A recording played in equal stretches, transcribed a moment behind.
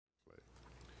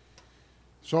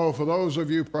So for those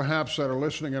of you perhaps that are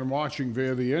listening and watching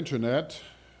via the internet,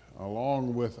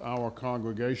 along with our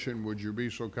congregation, would you be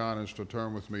so kind as to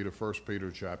turn with me to 1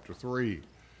 Peter chapter 3.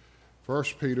 1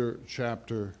 Peter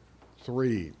chapter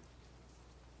 3.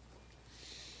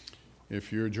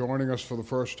 If you're joining us for the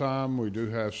first time, we do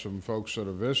have some folks that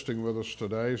are visiting with us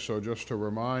today, so just to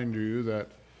remind you that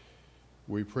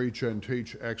we preach and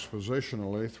teach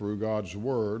expositionally through God's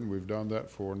Word, and we've done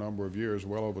that for a number of years,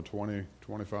 well over 20,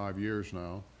 25 years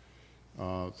now,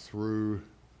 through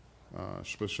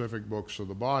specific books of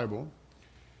the Bible.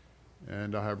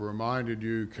 And I have reminded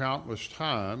you countless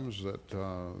times that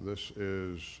this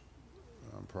is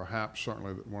perhaps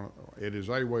certainly it is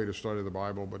a way to study the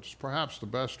Bible, but it's perhaps the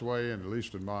best way, and at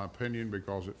least in my opinion,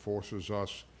 because it forces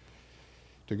us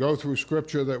to go through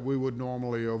Scripture that we would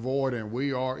normally avoid, and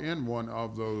we are in one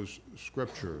of those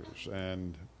Scriptures.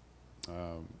 And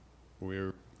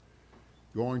we're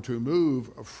going to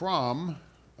move from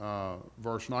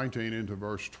verse 19 into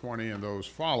verse 20 and those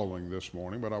following this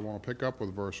morning, but I want to pick up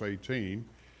with verse 18.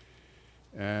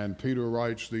 And Peter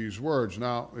writes these words.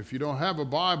 Now, if you don't have a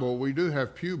Bible, we do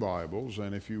have pew Bibles,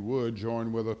 and if you would,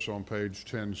 join with us on page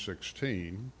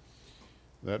 1016.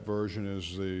 That version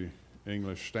is the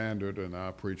English Standard, and I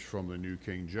preach from the New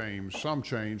King James. Some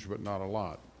change, but not a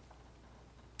lot.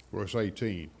 Verse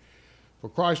 18. For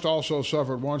Christ also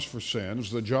suffered once for sins,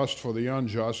 the just for the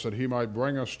unjust, that he might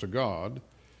bring us to God,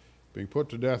 being put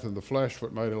to death in the flesh,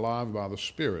 but made alive by the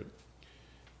Spirit,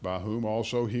 by whom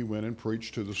also he went and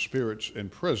preached to the spirits in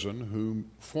prison,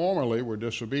 whom formerly were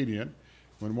disobedient,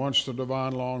 when once the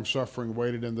divine long-suffering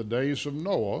waited in the days of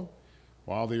Noah,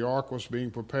 while the ark was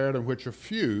being prepared, in which a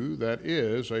few, that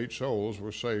is, 8 souls,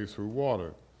 were saved through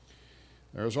water.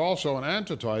 There is also an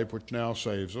antitype which now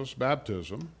saves us,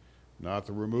 baptism, not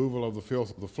the removal of the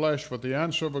filth of the flesh, but the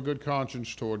answer of a good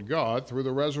conscience toward God through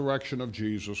the resurrection of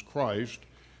Jesus Christ,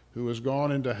 who has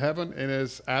gone into heaven and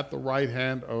is at the right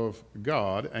hand of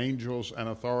God, angels and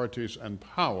authorities and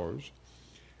powers,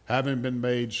 having been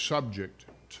made subject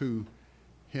to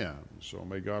him. So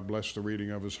may God bless the reading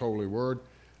of his holy word.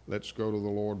 Let's go to the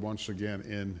Lord once again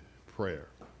in prayer.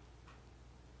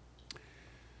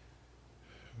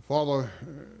 Father,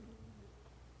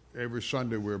 every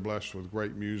Sunday we're blessed with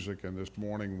great music, and this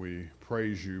morning we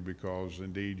praise you because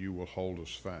indeed you will hold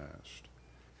us fast.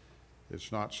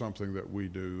 It's not something that we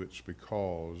do, it's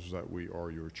because that we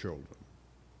are your children,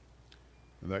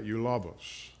 and that you love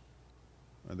us,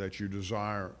 and that you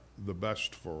desire the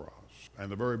best for us.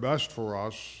 And the very best for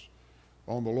us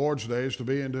on the Lord's day is to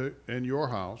be in your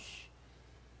house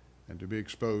and to be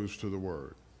exposed to the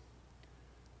Word.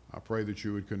 I pray that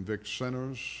you would convict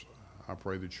sinners. I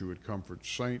pray that you would comfort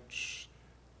saints.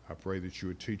 I pray that you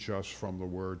would teach us from the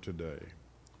Word today.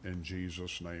 In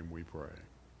Jesus' name we pray.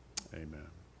 Amen.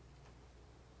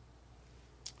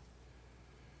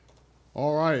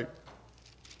 All right.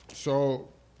 So,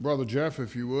 Brother Jeff,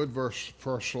 if you would,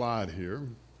 first slide here.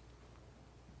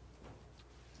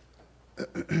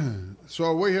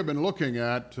 So we have been looking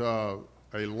at a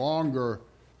longer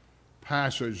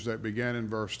passage that began in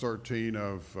verse 13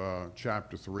 of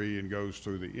chapter 3 and goes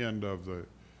through the end of the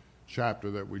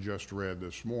chapter that we just read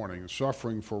this morning,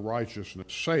 suffering for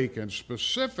righteousness' sake, and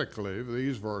specifically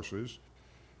these verses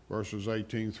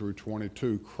 18 through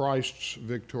 22, Christ's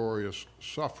victorious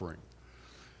suffering.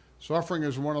 Suffering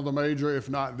is one of the major, if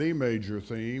not the major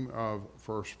theme of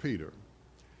 1 Peter.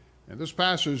 And this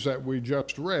passage that we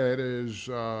just read is,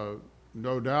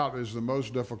 no doubt, is the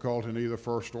most difficult in either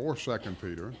 1st or 2nd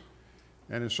Peter,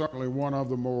 and is certainly one of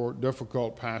the more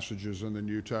difficult passages in the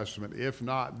New Testament, if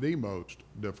not the most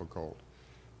difficult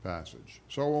passage.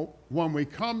 So when we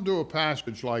come to a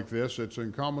passage like this, it's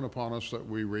incumbent upon us that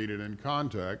we read it in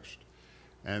context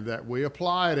and that we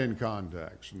apply it in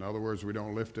context. In other words, we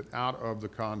don't lift it out of the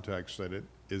context that it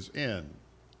is in.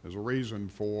 There's a reason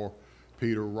for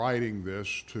Peter writing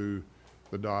this to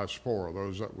the diaspora,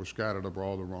 those that were scattered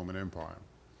abroad the Roman Empire.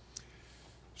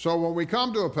 So when we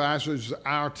come to a passage,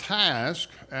 our task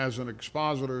as an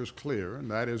expositor is clear,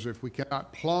 and that is if we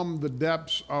cannot plumb the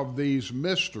depths of these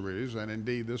mysteries, and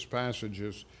indeed this passage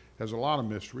has a lot of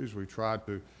mysteries. We tried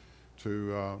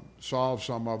to solve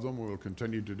some of them. We'll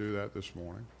continue to do that this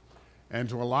morning. And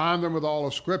to align them with all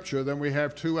of Scripture, then we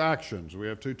have two actions. We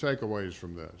have two takeaways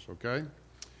from this, okay?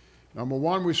 Number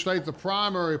one, we state the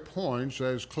primary points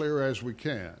as clear as we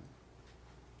can.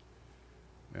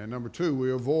 And number two,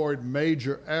 we avoid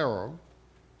major error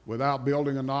without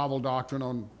building a novel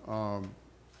doctrine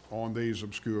on these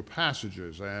obscure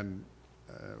passages. And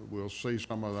we'll see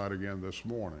some of that again this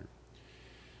morning.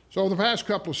 So the past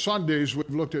couple of Sundays, we've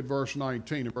looked at verse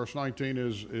 19. And verse 19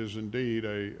 is indeed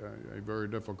a very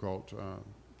difficult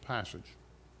passage.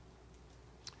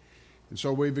 And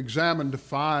so we've examined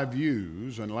 5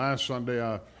 views, and last Sunday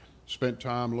I spent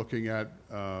time looking at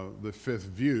the 5th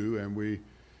view, and we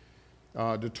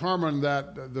determined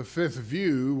that the 5th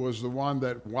view was the one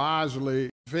that wisely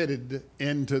fitted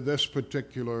into this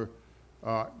particular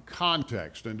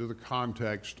context, into the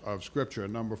context of Scripture.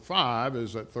 And number 5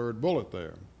 is that 3rd bullet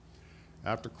there.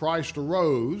 After Christ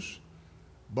arose,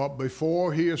 but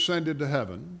before he ascended to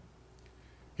heaven,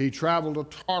 he traveled to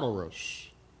Tartarus.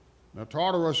 Now,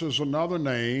 Tartarus is another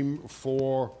name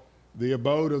for the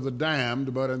abode of the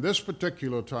damned, but in this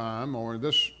particular time, or in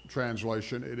this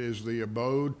translation, it is the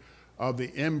abode of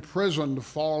the imprisoned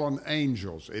fallen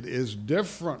angels. It is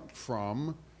different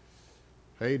from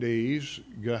Hades,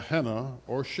 Gehenna,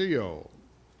 or Sheol.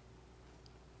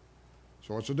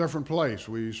 So it's a different place.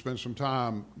 We spent some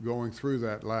time going through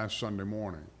that last Sunday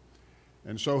morning.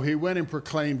 And so he went and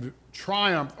proclaimed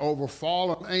triumph over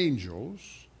fallen angels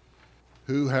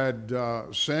who had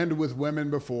sinned with women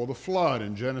before the flood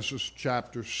in Genesis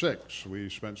chapter 6. We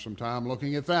spent some time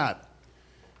looking at that.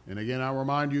 And again, I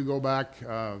remind you, go back,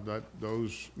 that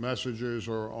those messages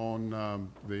are on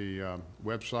the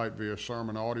website via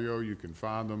sermon audio. You can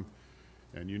find them,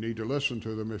 and you need to listen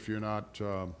to them if you're not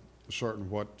certain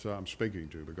what I'm speaking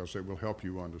to, because it will help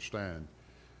you understand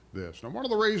this. Now, one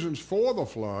of the reasons for the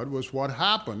flood was what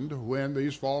happened when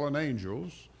these fallen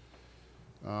angels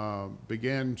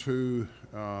began to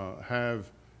have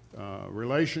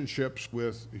relationships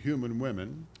with human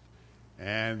women,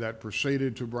 and that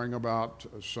proceeded to bring about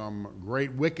some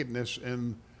great wickedness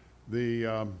in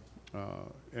the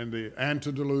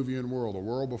antediluvian world, the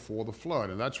world before the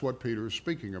flood. And that's what Peter is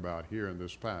speaking about here in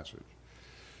this passage.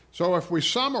 So if we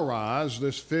summarize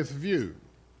this 5th view,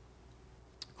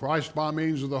 Christ, by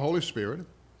means of the Holy Spirit,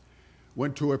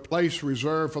 went to a place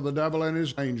reserved for the devil and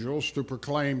his angels to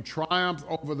proclaim triumph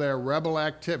over their rebel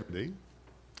activity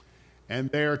and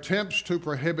their attempts to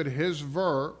prohibit his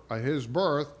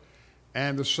birth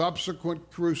and the subsequent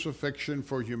crucifixion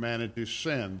for humanity's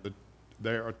sin,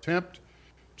 their attempt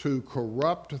to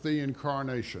corrupt the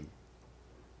incarnation.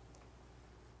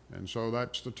 And so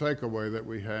that's the takeaway that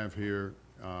we have here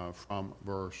from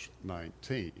verse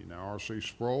 19. Now, R.C.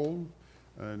 Sproul,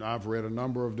 and I've read a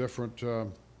number of different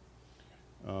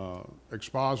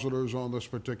expositors on this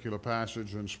particular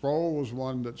passage, and Sproul was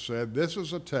one that said, "This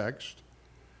is a text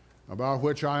about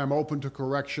which I am open to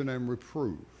correction and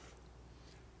reproof.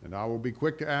 And I will be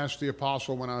quick to ask the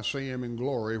apostle when I see him in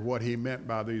glory what he meant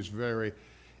by these very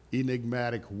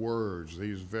enigmatic words,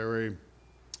 these very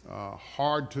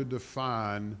hard to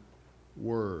define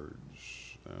words."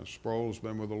 Sproul's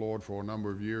been with the Lord for a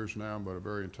number of years now, but a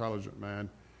very intelligent man,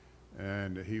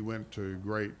 and he went to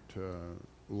great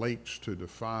lengths to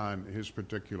define his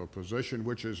particular position,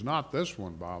 which is not this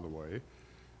one, by the way.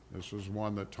 This is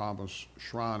one that Thomas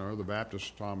Schreiner, the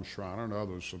Baptist Thomas Schreiner, and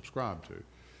others subscribe to.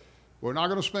 We're not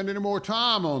going to spend any more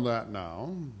time on that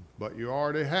now, but you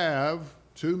already have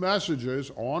 2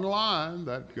 messages online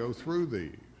that go through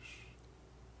these.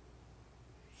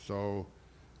 So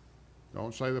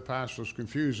don't say the pastor's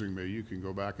confusing me. You can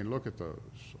go back and look at those,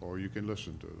 or you can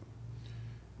listen to them.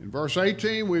 In verse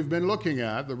 18, we've been looking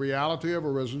at the reality of a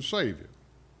risen Savior.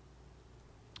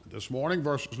 This morning,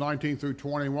 verses 19 through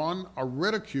 21, a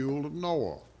ridicule of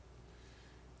Noah.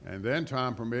 And then,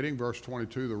 time permitting, verse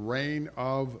 22, the reign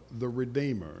of the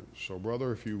Redeemer. So,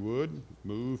 brother, if you would,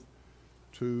 move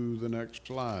to the next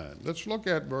slide. Let's look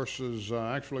at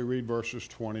read verses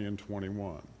 20 and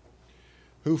 21.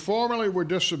 Who formerly were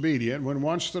disobedient when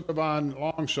once the divine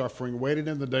longsuffering waited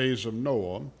in the days of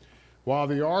Noah, while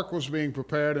the ark was being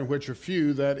prepared, in which a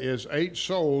few, that is, 8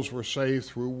 souls, were saved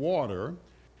through water.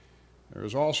 There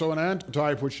is also an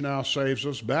antitype which now saves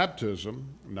us, baptism,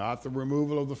 not the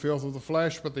removal of the filth of the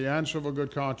flesh, but the answer of a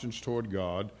good conscience toward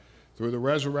God through the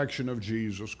resurrection of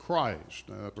Jesus Christ.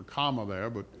 Now, there's a comma there,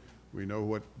 but we know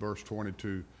what verse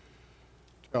 22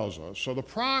 tells us. So the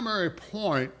primary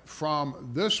point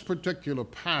from this particular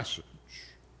passage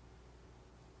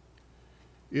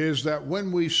is that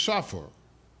when we suffer,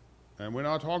 and we're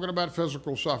not talking about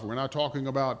physical suffering, we're not talking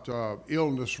about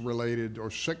illness-related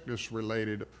or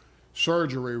sickness-related,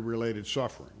 surgery-related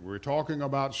suffering. We're talking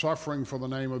about suffering for the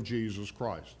name of Jesus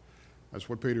Christ. That's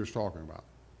what Peter's talking about.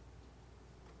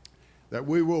 That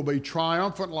we will be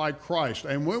triumphant like Christ.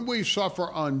 And when we suffer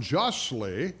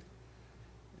unjustly,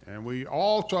 and we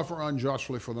all suffer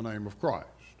unjustly for the name of Christ,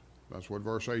 that's what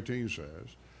verse 18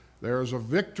 says, there is a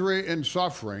victory in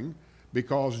suffering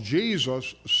because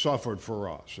Jesus suffered for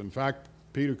us. In fact,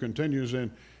 Peter continues in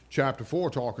chapter 4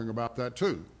 talking about that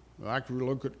too.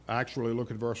 Actually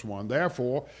look at verse 1.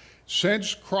 Therefore,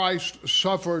 since Christ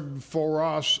suffered for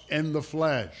us in the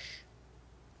flesh.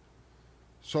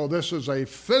 So this is a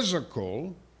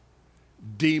physical,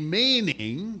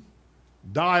 demeaning,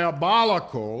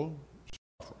 diabolical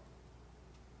suffering.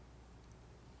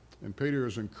 And Peter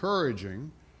is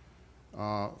encouraging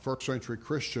first century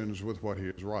Christians with what he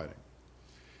is writing.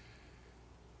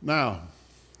 Now,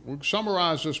 we'll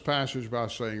summarize this passage by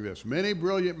saying this. Many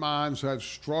brilliant minds have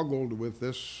struggled with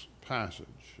this passage,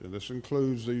 and this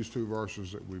includes these two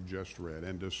verses that we've just read,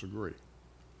 and disagree.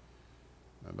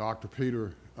 Now, Dr.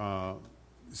 Peter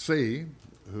C.,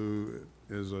 who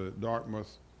is a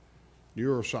Dartmouth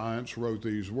neuroscience, wrote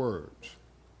these words.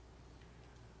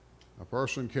 A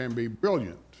person can be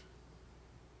brilliant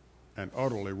and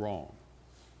utterly wrong.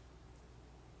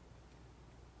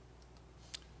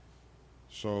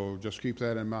 So just keep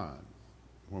that in mind.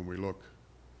 When we look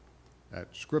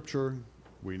at Scripture,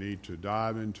 we need to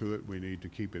dive into it, we need to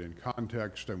keep it in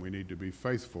context, and we need to be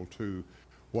faithful to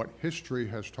what history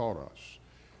has taught us.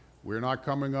 We're not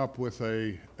coming up with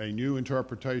a new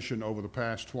interpretation over the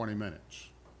past 20 minutes.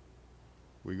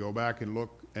 We go back and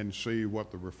look and see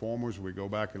what the reformers, we go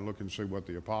back and look and see what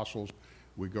the apostles,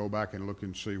 we go back and look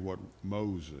and see what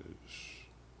Moses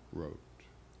wrote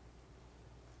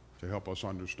to help us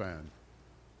understand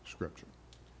Scripture.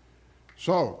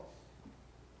 So,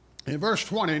 in verse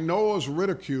 20, Noah was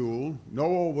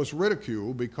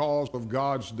ridiculed because of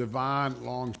God's divine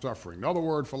long-suffering. Another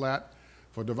word for that,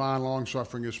 for divine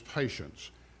long-suffering, is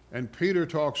patience. And Peter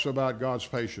talks about God's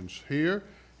patience here.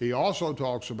 He also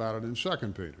talks about it in 2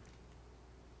 Peter.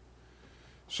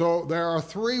 So there are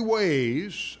three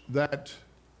ways that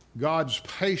God's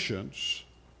patience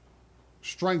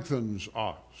strengthens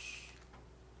us.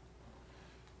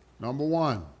 Number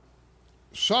one,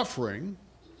 suffering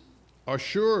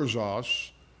assures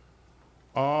us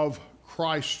of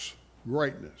Christ's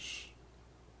greatness.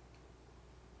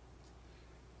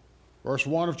 Verse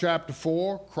 1 of chapter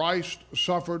 4, Christ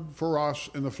suffered for us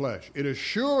in the flesh. It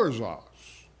assures us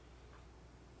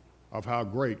of how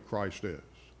great Christ is.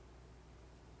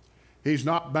 He's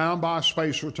not bound by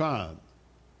space or time,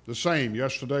 the same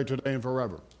yesterday, today, and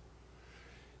forever.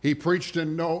 He preached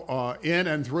in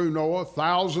and through Noah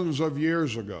thousands of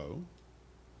years ago,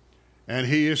 and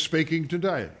he is speaking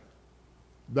today.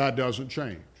 That doesn't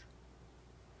change.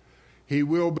 He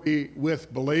will be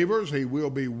with believers. He will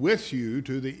be with you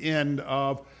to the end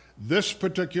of this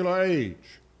particular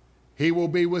age. He will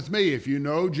be with me if you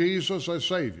know Jesus as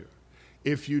Savior.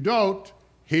 If you don't,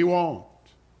 he won't.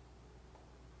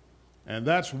 And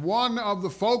that's one of the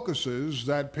focuses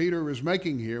that Peter is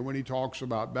making here when he talks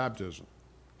about baptism.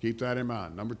 Keep that in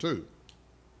mind. Number two,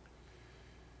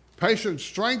 patience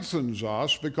strengthens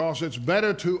us because it's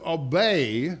better to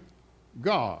obey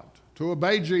God, to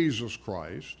obey Jesus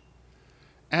Christ,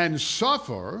 and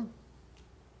suffer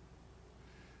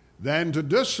than to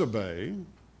disobey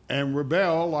and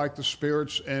rebel like the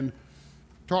spirits in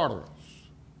Tartarus.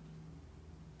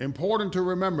 Important to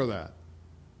remember that.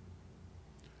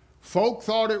 Folk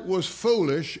thought it was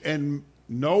foolish in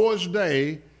Noah's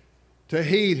day to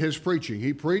heed his preaching.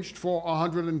 He preached for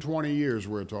 120 years,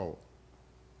 we're told,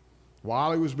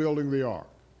 while he was building the ark.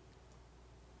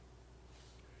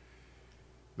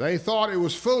 They thought it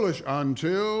was foolish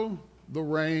until the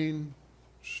rain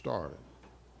started.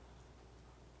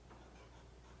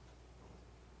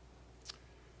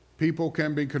 People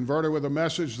can be converted with a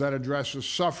message that addresses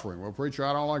suffering. Well, preacher,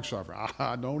 I don't like suffering.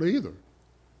 I don't either.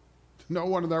 No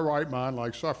one in their right mind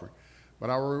likes suffering. But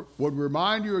I would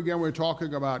remind you again, we're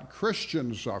talking about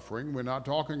Christian suffering. We're not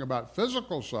talking about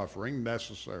physical suffering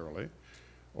necessarily,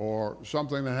 or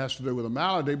something that has to do with a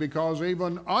malady, because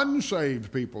even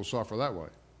unsaved people suffer that way.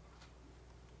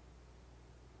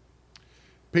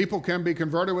 People can be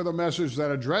converted with a message that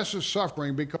addresses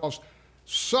suffering because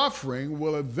suffering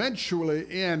will eventually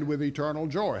end with eternal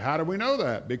joy. How do we know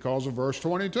that? Because of verse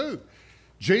 22.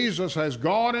 Jesus has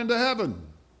gone into heaven.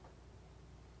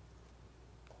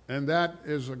 And that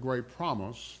is a great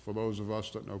promise for those of us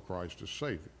that know Christ as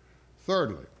Savior.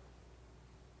 Thirdly,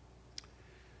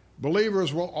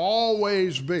 believers will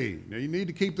always be, now you need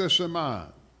to keep this in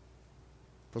mind.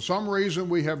 For some reason,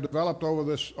 we have developed over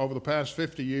the past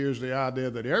 50 years the idea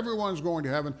that everyone's going to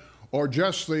heaven, or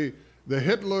just the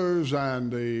Hitlers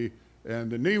and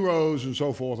the Neros and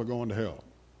so forth are going to hell.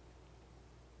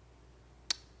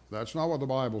 That's not what the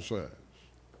Bible says.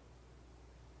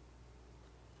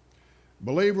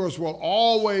 Believers will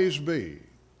always be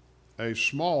a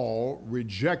small,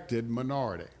 rejected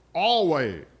minority.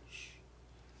 Always.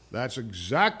 That's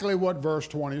exactly what verse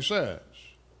 20 says.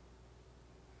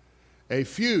 A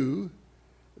few,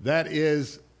 that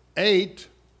is 8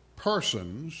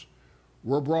 persons,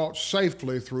 were brought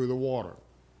safely through the water.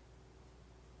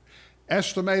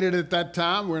 estimated at that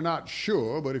time, we're not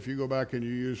sure, but if you go back and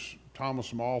you use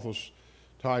Thomas Malthus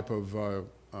type of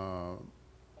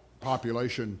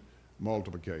population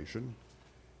multiplication,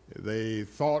 the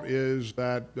thought is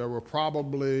that there were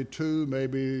probably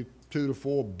maybe 2 to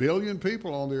 4 billion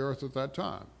people on the earth at that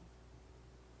time.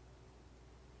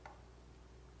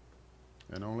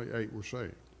 And only 8 were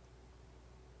saved.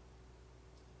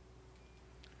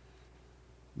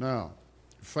 Now,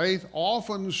 faith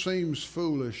often seems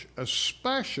foolish,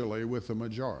 especially with the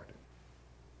majority.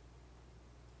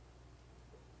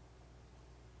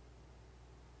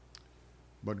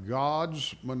 But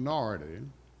God's minority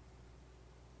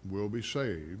will be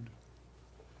saved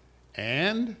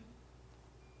and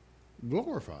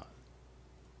glorified.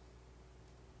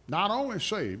 Not only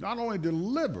saved, not only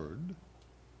delivered,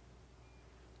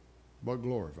 but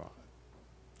glorified.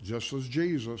 Just as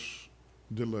Jesus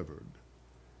delivered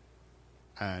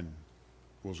and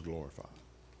was glorified.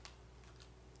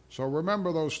 So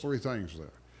remember those 3 things there.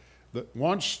 That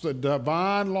once the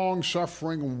divine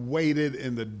long-suffering waited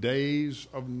in the days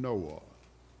of Noah,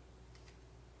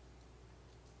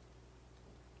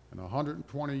 and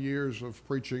 120 years of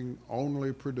preaching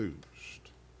only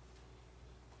produced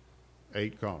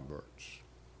 8 converts.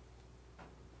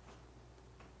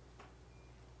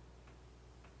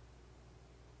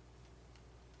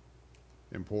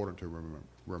 Important to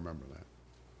remember that.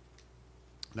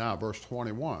 Now, verse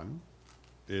 21,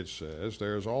 it says,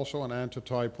 there is also an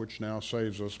antitype which now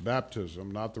saves us, baptism,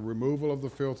 not the removal of the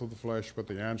filth of the flesh, but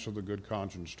the answer of the good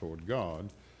conscience toward God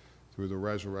through the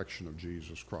resurrection of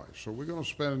Jesus Christ. So we're going to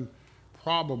spend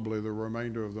probably the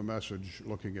remainder of the message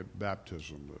looking at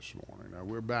baptism this morning. Now,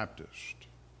 we're Baptist.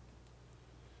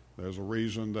 There's a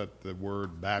reason that the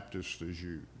word Baptist is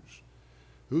used.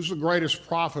 Who's the greatest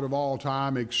prophet of all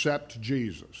time except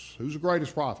Jesus? Who's the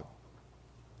greatest prophet?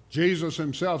 Jesus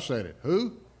himself said it.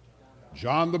 Who?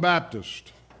 John the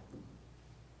Baptist.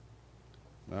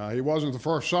 Now, he wasn't the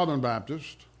first Southern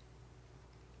Baptist.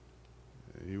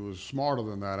 He was smarter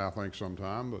than that, I think,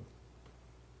 sometime, but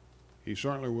he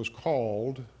certainly was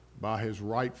called by his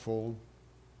rightful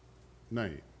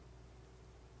name.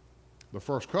 The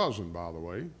first cousin, by the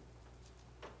way,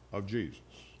 of Jesus.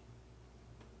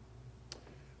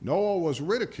 Noah was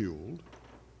ridiculed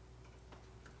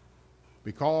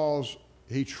because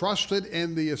he trusted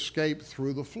in the escape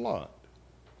through the flood.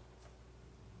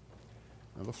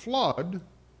 Now, the flood,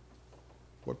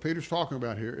 what Peter's talking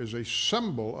about here, is a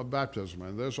symbol of baptism,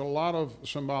 and there's a lot of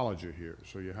symbology here,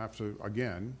 so you have to,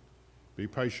 again, be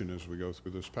patient as we go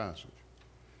through this passage.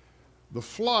 The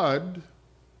flood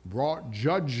brought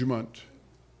judgment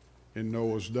in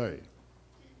Noah's day.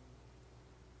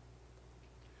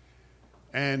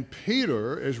 And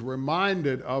Peter is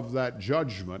reminded of that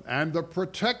judgment and the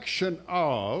protection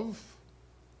of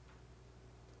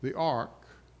the ark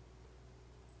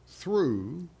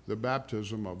through the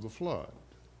baptism of the flood.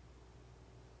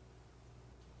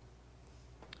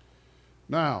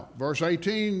 Now, verse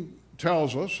 18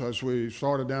 tells us, as we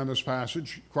started down this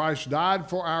passage, Christ died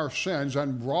for our sins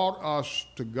and brought us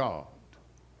to God.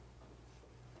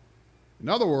 In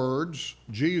other words,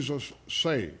 Jesus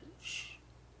saves.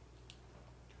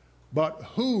 But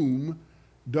whom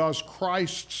does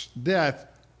Christ's death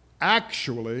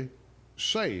actually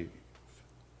save?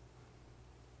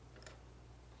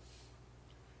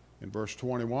 In verse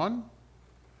 21,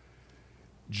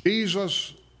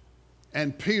 Jesus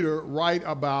and Peter write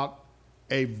about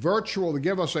they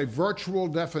give us a virtual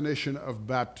definition of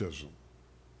baptism.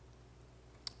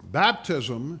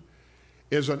 Baptism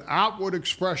is an outward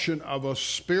expression of a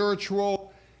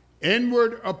spiritual,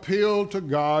 inward appeal to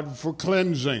God for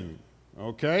cleansing.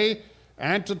 Okay?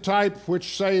 Antitype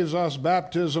which saves us,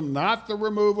 baptism, not the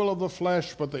removal of the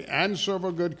flesh, but the answer of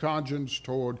a good conscience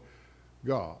toward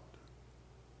God.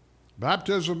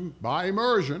 Baptism by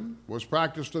immersion was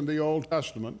practiced in the Old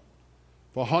Testament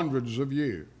for hundreds of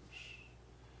years.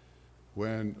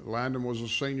 When Landon was a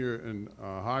senior in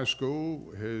high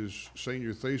school, his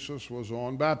senior thesis was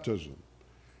on baptism.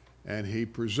 And he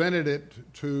presented it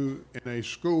in a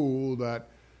school that,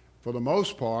 for the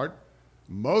most part,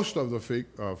 most of the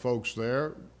folks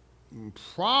there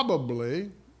probably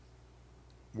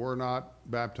were not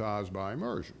baptized by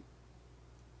immersion.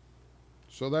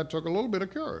 So that took a little bit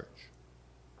of courage.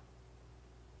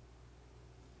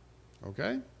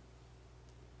 Okay?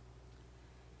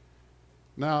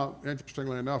 Now,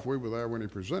 interestingly enough, we were there when he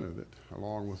presented it,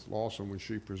 along with Lawson when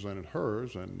she presented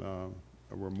hers, and a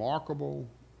remarkable,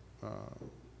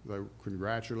 they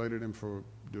congratulated him for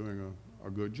doing a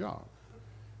good job,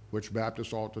 which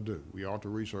Baptists ought to do. We ought to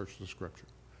research the Scripture.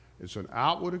 It's an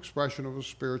outward expression of a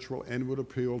spiritual inward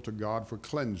appeal to God for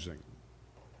cleansing.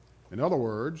 In other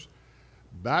words,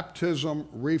 baptism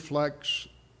reflects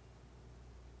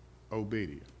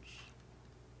obedience.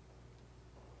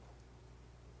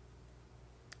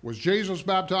 Was Jesus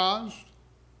baptized?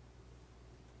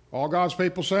 All God's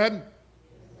people said?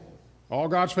 All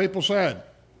God's people said?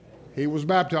 He was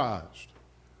baptized.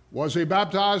 Was he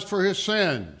baptized for his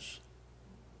sins?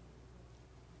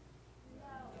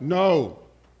 No.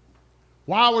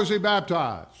 Why was he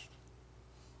baptized?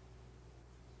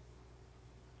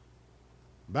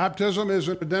 Baptism is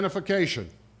an identification.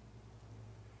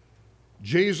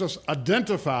 Jesus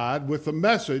identified with the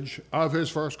message of his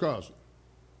first cousin.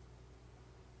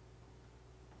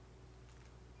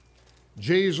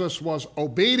 Jesus was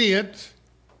obedient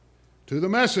to the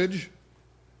message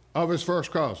of his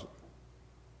first cousin.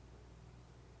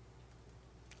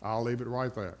 I'll leave it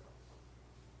right there.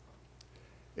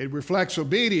 It reflects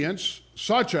obedience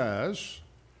such as,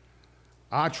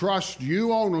 I trust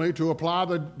you only to apply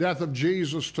the death of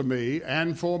Jesus to me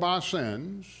and for my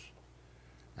sins,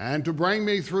 and to bring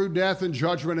me through death and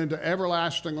judgment into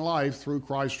everlasting life through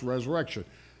Christ's resurrection.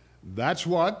 That's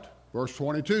what verse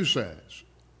 22 says.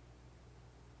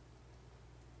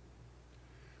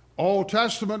 Old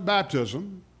Testament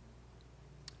baptism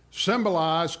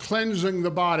symbolized cleansing the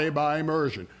body by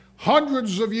immersion.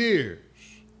 Hundreds of years.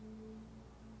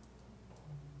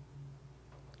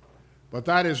 But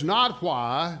that is not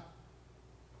why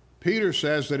Peter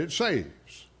says that it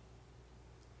saves.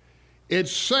 It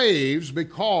saves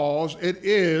because it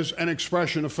is an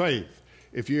expression of faith.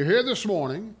 If you're here this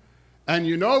morning and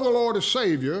you know the Lord as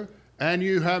Savior and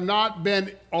you have not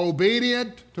been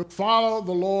obedient to follow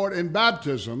the Lord in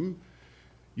baptism,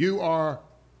 you are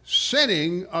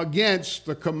sinning against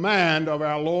the command of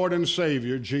our Lord and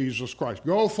Savior, Jesus Christ.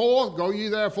 Go forth, go ye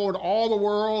therefore into all the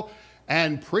world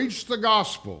and preach the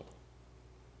gospel,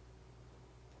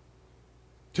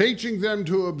 teaching them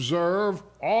to observe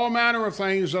all manner of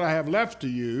things that I have left to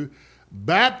you,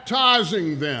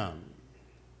 baptizing them.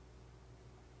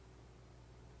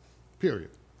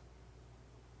 Period.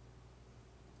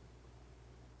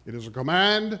 It is a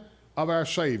command of our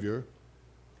Savior,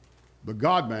 the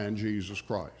God-man, Jesus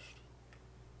Christ.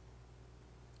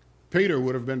 Peter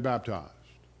would have been baptized.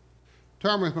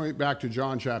 Turn with me back to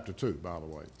John chapter 2, by the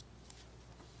way.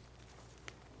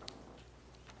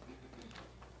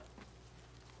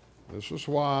 This is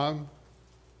why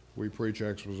we preach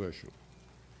exposition.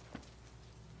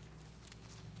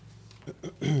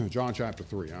 John chapter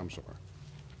 3, I'm sorry.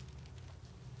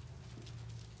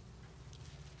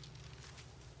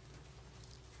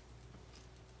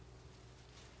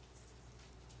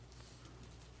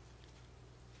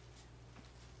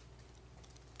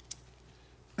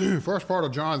 First part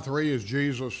of John 3 is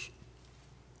Jesus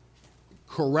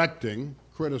correcting,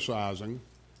 criticizing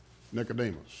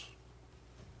Nicodemus.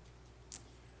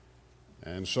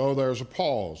 And so there's a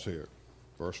pause here.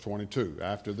 Verse 22,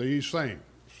 after these things,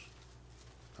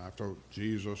 after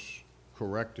Jesus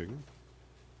correcting,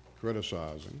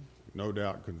 criticizing, no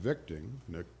doubt convicting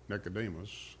Nicodemus,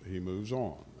 he moves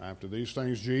on. After these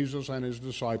things, Jesus and his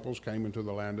disciples came into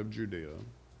the land of Judea,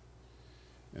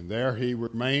 and there he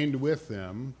remained with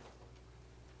them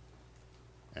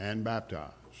and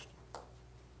baptized.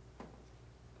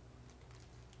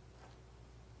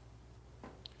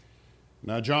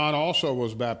 Now John also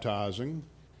was baptizing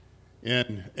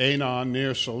in Aenon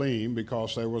near Salim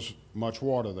because there was much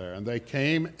water there. And they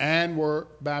came and were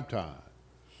baptized.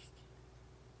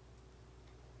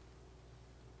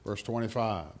 Verse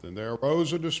 25, then there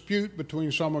arose a dispute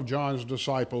between some of John's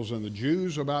disciples and the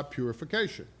Jews about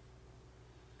purification.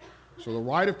 So the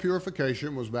rite of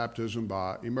purification was baptism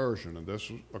by immersion, and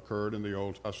this occurred in the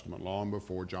Old Testament long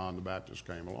before John the Baptist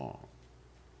came along.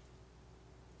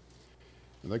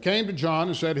 And they came to John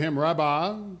and said to him,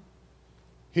 Rabbi,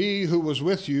 he who was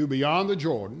with you beyond the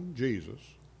Jordan, Jesus,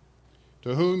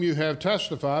 to whom you have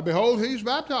testified, behold, he's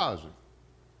baptizing.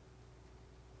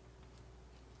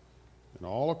 And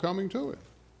all are coming to it.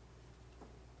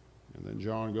 And then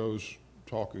John goes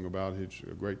talking about his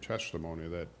great testimony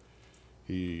that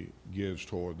he gives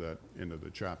toward that end of the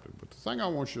chapter. But the thing I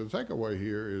want you to take away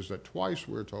here is that twice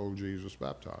we're told Jesus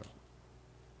baptized.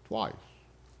 Twice.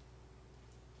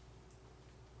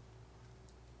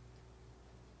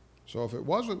 So if it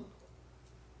wasn't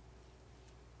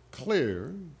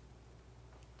clear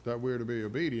that we're to be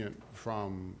obedient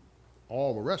from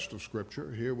all the rest of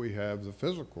Scripture, here we have the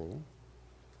physical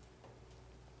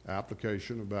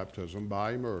application of baptism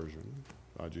by immersion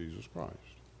by Jesus Christ.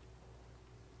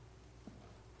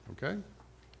 Okay?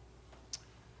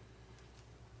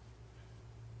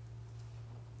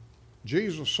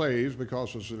 Jesus saves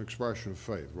because it's an expression of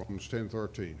faith. Romans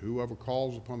 10:13. Whoever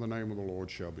calls upon the name of the Lord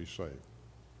shall be saved.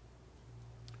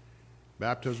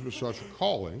 Baptism is such a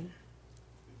calling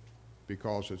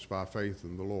because it's by faith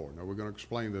in the Lord. Now, we're going to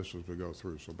explain this as we go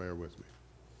through, so bear with me.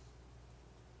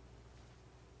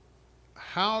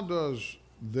 How does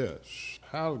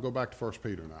go back to 1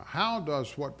 Peter now, how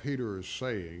does what Peter is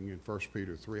saying in 1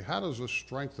 Peter 3, how does this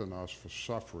strengthen us for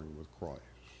suffering with Christ?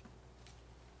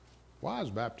 Why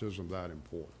is baptism that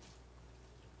important?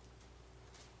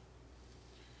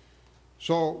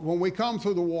 So when we come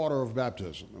through the water of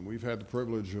baptism, and we've had the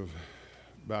privilege of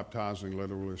baptizing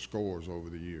literally scores over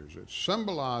the years, it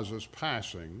symbolizes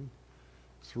passing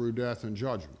through death and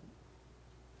judgment.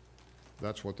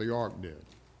 That's what the ark did.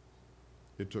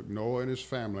 It took Noah and his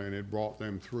family and it brought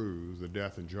them through the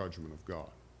death and judgment of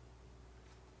God.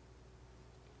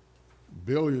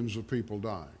 Billions of people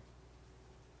dying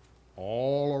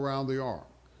all around the ark.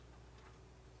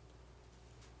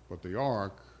 But the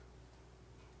ark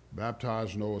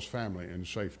baptized Noah's family in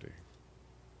safety.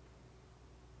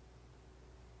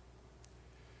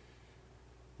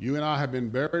 You and I have been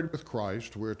buried with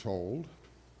Christ, we're told,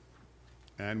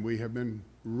 and we have been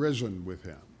risen with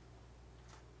him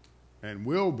and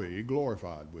will be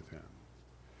glorified with him.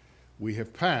 We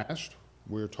have passed,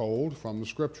 we're told from the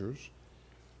scriptures,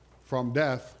 from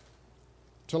death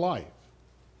to life.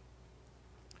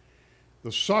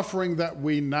 The suffering that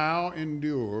we now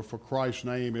endure for Christ's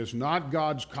name is not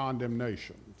God's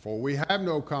condemnation, for we have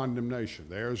no condemnation.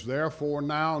 There is therefore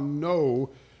now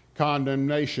no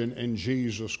condemnation in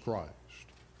Jesus Christ.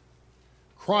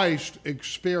 Christ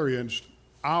experienced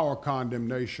our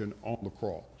condemnation on the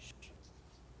cross.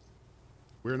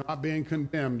 We're not being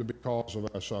condemned because of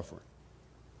our suffering.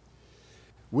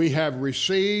 We have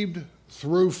received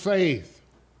through faith,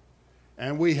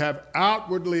 and we have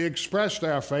outwardly expressed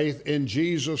our faith in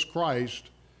Jesus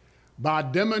Christ by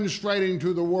demonstrating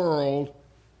to the world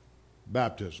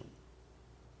baptism.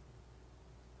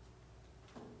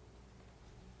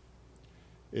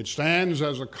 It stands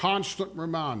as a constant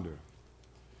reminder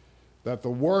that the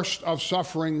worst of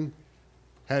suffering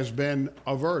has been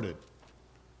averted.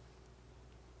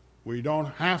 We don't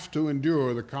have to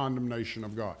endure the condemnation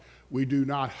of God. We do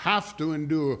not have to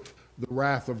endure the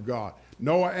wrath of God.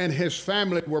 Noah and his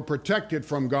family were protected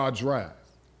from God's wrath.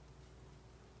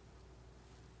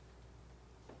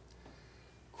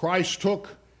 Christ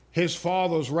took his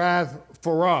Father's wrath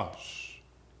for us.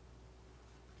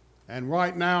 And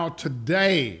right now,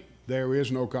 today, there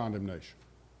is no condemnation.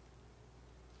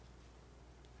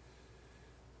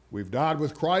 We've died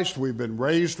with Christ. We've been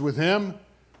raised with him.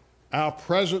 Our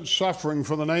present suffering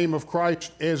for the name of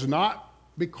Christ is not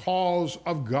because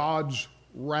of God's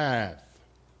wrath.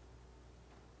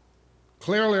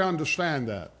 Clearly understand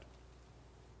that.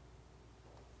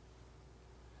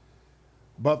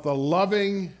 But the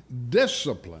loving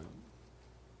discipline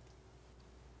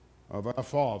of our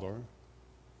Father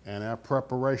and our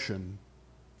preparation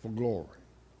for glory.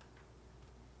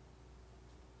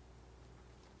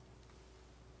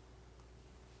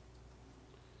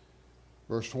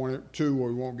 Verse 22,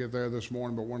 we won't get there this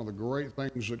morning, but one of the great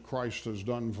things that Christ has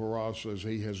done for us is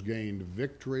he has gained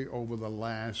victory over the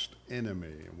last enemy.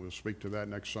 And we'll speak to that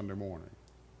next Sunday morning.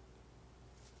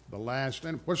 The last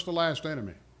enemy. What's the last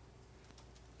enemy?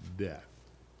 Death.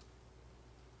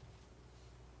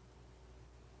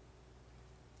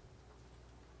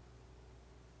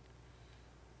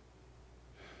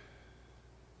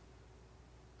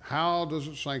 How does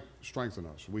it strengthen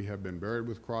us? We have been buried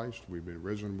with Christ. We've been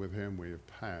risen with him. We have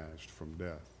passed from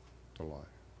death to life.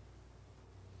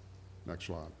 Next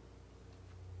slide.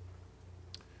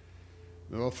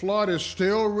 Now, the flood is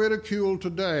still ridiculed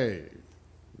today,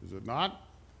 is it not?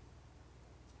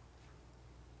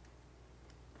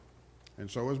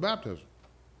 And so is baptism.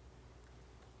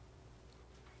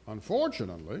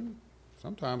 Unfortunately,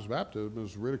 sometimes baptism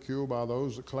is ridiculed by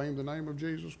those that claim the name of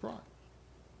Jesus Christ.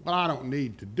 But I don't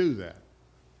need to do that.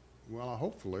 Well,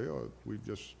 hopefully, we've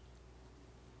just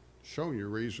shown you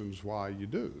reasons why you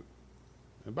do.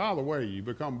 And by the way, you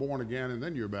become born again and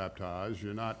then you're baptized.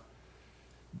 You're not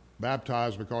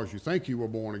baptized because you think you were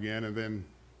born again and then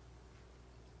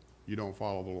you don't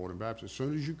follow the Lord in baptism. As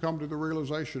soon as you come to the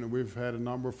realization, and we've had a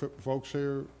number of folks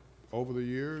here over the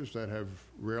years that have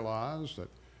realized that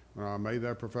when I made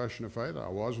that profession of faith, I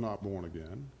was not born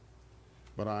again.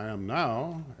 But I am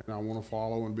now, and I want to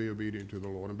follow and be obedient to the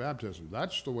Lord in baptism.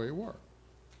 That's the way it works.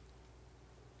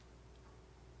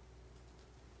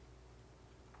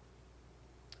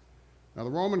 Now, the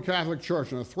Roman Catholic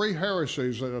Church, and there are three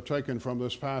heresies that are taken from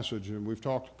this passage, and we've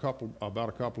talked about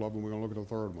a couple of them. We're going to look at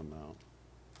the third one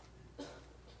now.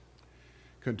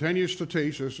 continues to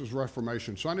teach. This is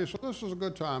Reformation Sunday, so this is a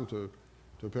good time to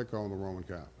pick on the Roman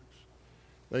Catholics.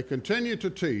 They continue to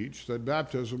teach that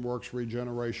baptism works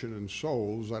regeneration in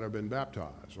souls that have been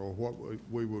baptized, or what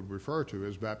we would refer to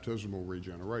as baptismal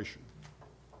regeneration.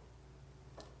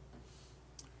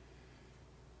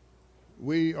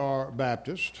 We are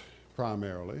Baptist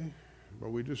primarily,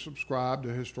 but we do subscribe to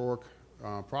historic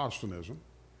Protestantism.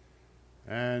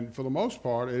 And for the most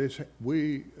part,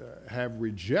 we have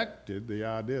rejected the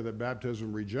idea that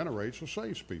baptism regenerates or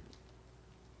saves people.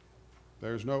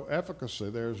 There's no efficacy,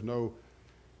 there's no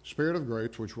Spirit of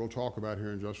grace, which we'll talk about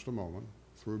here in just a moment,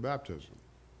 through baptism.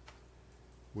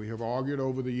 We have argued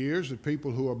over the years that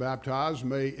people who are baptized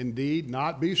may indeed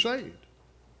not be saved,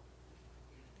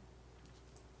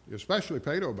 especially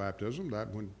paedobaptism,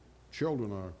 that when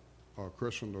children are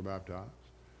christened or baptized.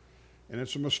 And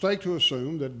it's a mistake to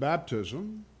assume that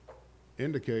baptism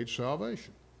indicates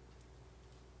salvation.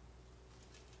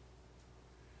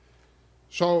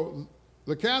 So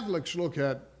the Catholics look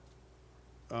at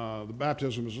the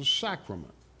baptism as a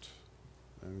sacrament.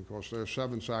 And of course, there are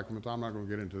 7 sacraments. I'm not going to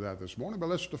get into that this morning, but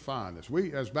let's define this.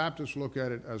 We, as Baptists, look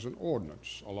at it as an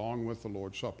ordinance, along with the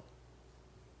Lord's Supper.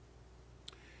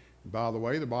 By the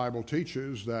way, the Bible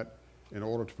teaches that in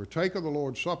order to partake of the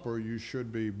Lord's Supper, you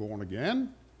should be born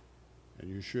again, and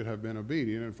you should have been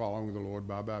obedient in following the Lord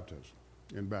by baptism,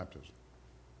 in baptism,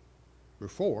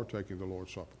 before taking the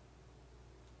Lord's Supper.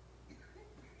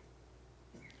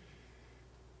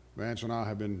 Vance and I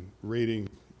have been reading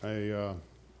a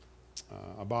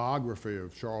biography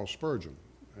of Charles Spurgeon,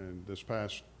 and this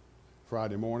past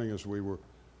Friday morning, as we were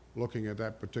looking at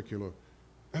that particular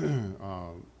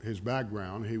his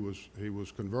background, he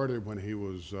was converted when he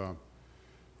was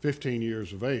 15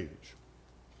 years of age.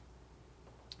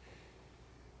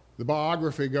 The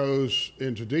biography goes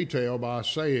into detail by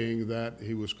saying that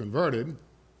he was converted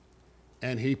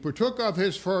and he partook of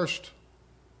his first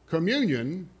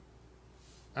communion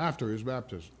after his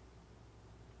baptism.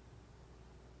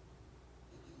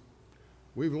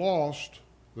 We've lost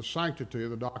the sanctity of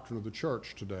the doctrine of the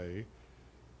church today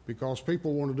because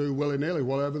people want to do willy-nilly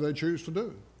whatever they choose to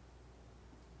do.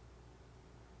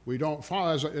 We don't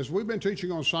follow, as we've been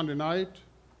teaching on Sunday night,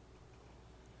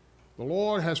 the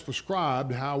Lord has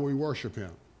prescribed how we worship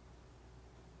Him.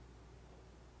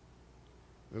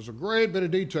 There's a great bit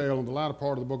of detail in the latter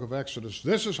part of the book of Exodus.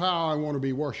 This is how I want to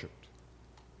be worshiped.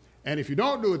 And if you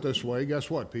don't do it this way,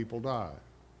 guess what? People die.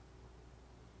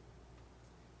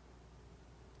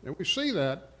 And we see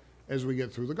that as we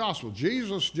get through the gospel.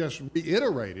 Jesus just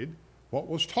reiterated what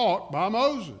was taught by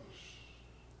Moses.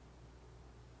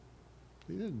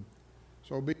 He didn't.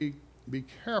 So be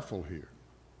careful here.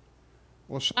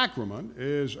 Well, a sacrament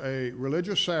is a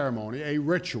religious ceremony, a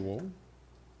ritual,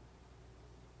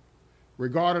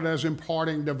 regarded as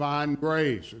imparting divine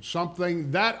grace. It's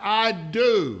something that I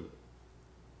do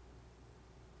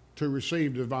to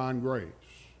receive divine grace.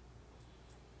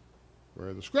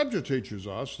 Where the Scripture teaches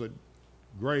us that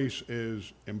grace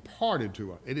is imparted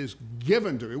to us. It is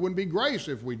given to us. It wouldn't be grace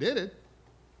if we did it.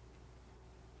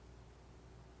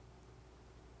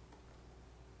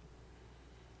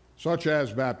 Such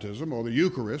as baptism or the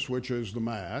Eucharist, which is the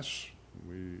Mass.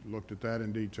 We looked at that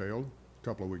in detail a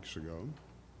couple of weeks ago.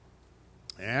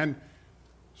 And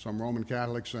some Roman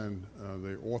Catholics and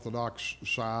the Orthodox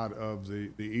side of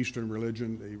the Eastern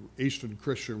religion, the Eastern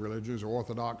Christian religions, the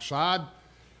Orthodox side,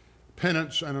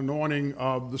 penance and anointing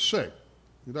of the sick.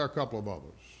 There are a couple of others.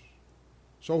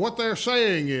 So what they're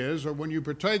saying is that when you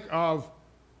partake of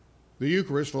the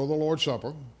Eucharist or the Lord's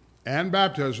Supper and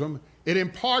baptism, it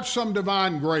imparts some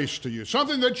divine grace to you,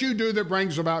 something that you do that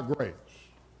brings about grace.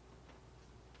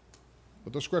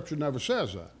 But the Scripture never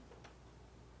says that.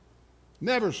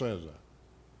 Never says that.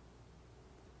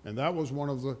 And that was one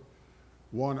of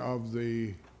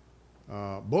the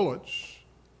bullets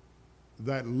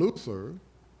that Luther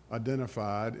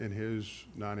identified in his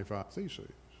 95 Theses.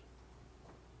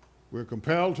 We're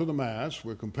compelled to the Mass.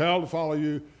 We're compelled to follow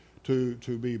you to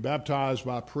be baptized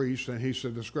by priests, and he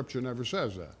said the Scripture never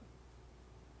says that.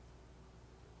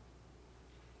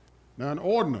 Now, an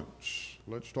ordinance.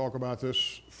 Let's talk about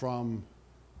this from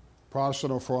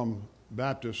Protestant or from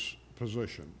Baptist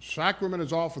position. Sacrament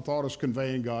is often thought as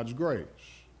conveying God's grace.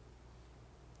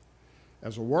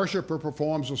 As a worshiper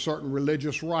performs a certain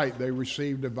religious rite, they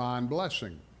receive divine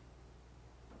blessing,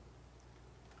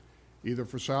 either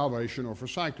for salvation or for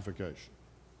sanctification.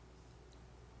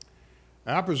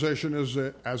 Our position is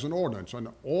as an ordinance. An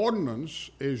ordinance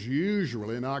is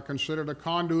usually not considered a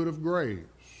conduit of grace,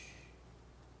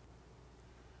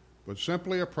 but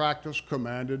simply a practice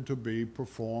commanded to be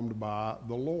performed by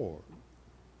the Lord.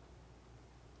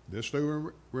 This do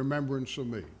in remembrance of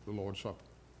me, the Lord's Supper.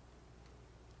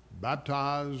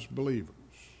 Baptize believers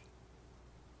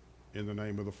in the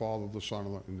name of the Father, the Son,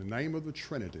 and in the name of the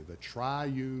Trinity, the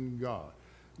triune God.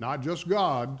 Not just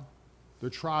God, the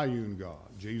triune God.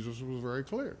 Jesus was very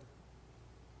clear.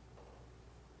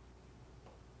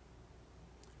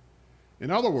 In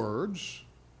other words,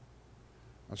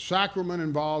 a sacrament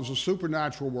involves a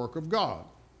supernatural work of God.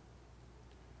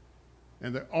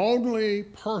 And the only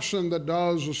person that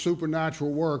does the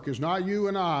supernatural work is not you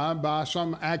and I by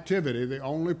some activity. The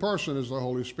only person is the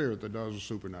Holy Spirit that does the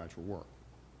supernatural work.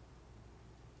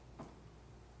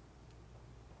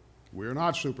 We're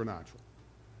not supernatural.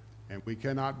 And we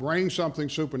cannot bring something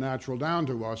supernatural down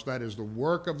to us. That is the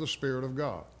work of the Spirit of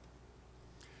God.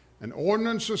 An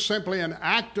ordinance is simply an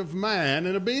act of man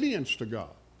in obedience to God.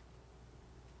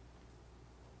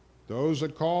 Those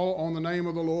that call on the name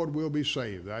of the Lord will be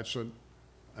saved. That's an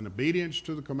obedience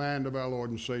to the command of our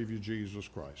Lord and Savior Jesus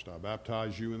Christ. I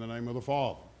baptize you in the name of the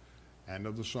Father, and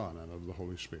of the Son, and of the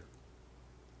Holy Spirit.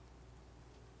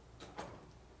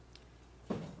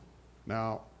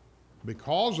 Now,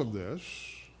 because of this,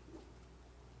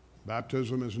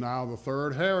 baptism is now the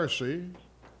third heresy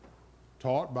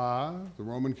taught by the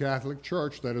Roman Catholic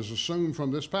Church that is assumed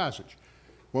from this passage.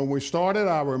 When we started,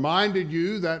 I reminded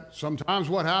you that sometimes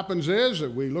what happens is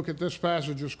that we look at this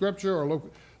passage of Scripture or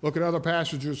look at other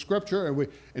passages of Scripture, and we,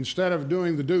 instead of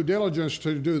doing the due diligence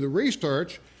to do the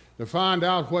research to find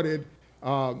out what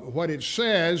it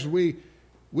says, we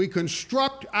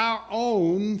construct our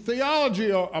own theology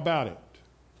about it.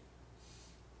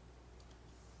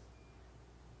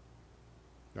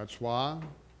 That's why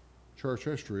church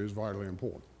history is vitally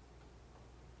important.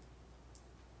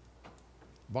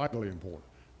 Vitally important.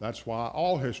 That's why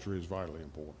all history is vitally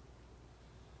important.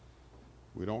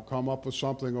 We don't come up with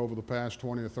something over the past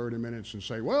 20 or 30 minutes and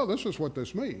say, well, this is what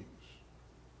this means.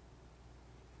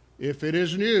 If it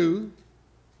is new,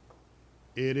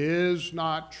 it is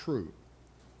not true.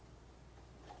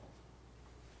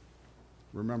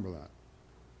 Remember that.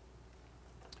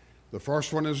 The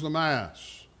first one is the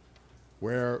Mass,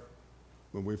 where,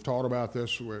 when we've taught about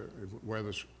this, where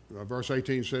this, verse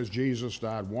 18 says Jesus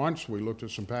died once. We looked at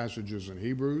some passages in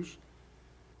Hebrews.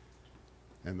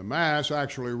 And the Mass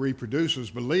actually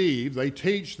reproduces, they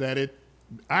teach that it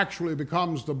actually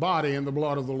becomes the body and the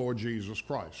blood of the Lord Jesus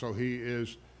Christ. So he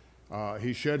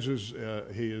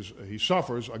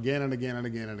suffers again and again and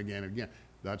again and again and again.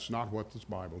 That's not what this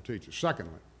Bible teaches.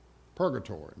 Secondly,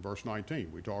 purgatory, in verse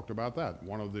 19. We talked about that.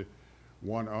 One of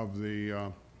the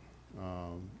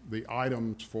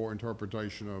items for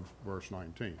interpretation of verse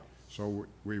 19. So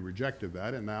we rejected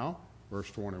that, and now, verse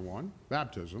 21,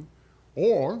 baptism,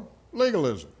 or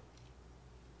legalism.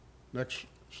 Next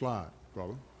slide,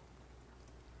 brother.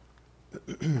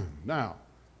 Now,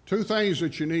 two things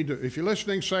that you need to, if you're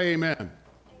listening, say amen. Amen.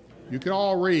 You can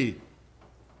all read.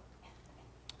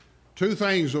 Two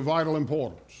things of vital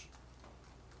importance.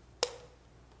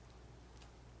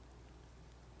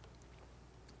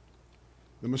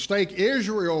 The mistake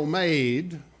Israel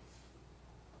made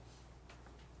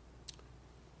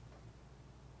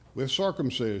with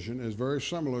circumcision is very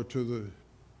similar to the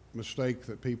mistake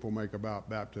that people make about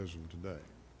baptism today.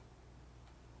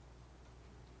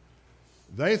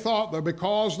 They thought that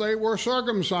because they were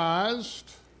circumcised,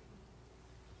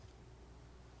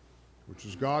 which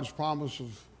is God's promise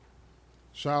of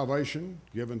salvation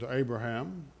given to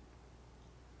Abraham,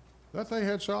 that they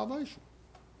had salvation.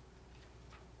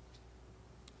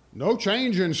 No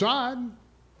change inside.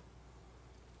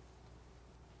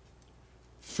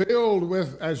 Filled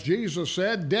with, as Jesus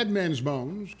said, dead men's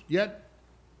bones, yet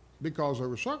because they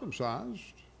were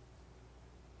circumcised,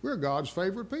 we're God's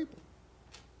favorite people.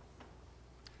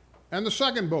 And the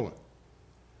second bullet.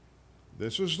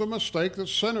 This is the mistake that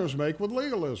sinners make with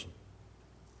legalism.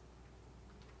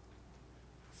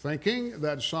 Thinking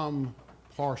that some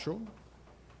partial,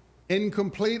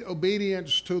 incomplete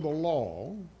obedience to the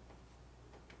law,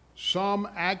 some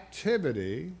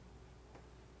activity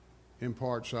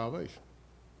imparts salvation.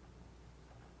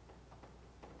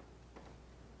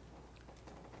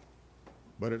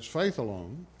 But it's faith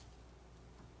alone,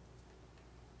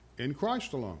 in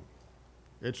Christ alone.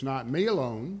 It's not me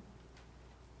alone,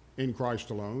 in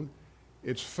Christ alone.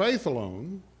 It's faith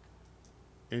alone,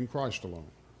 in Christ alone.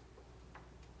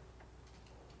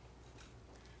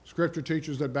 Scripture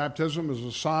teaches that baptism is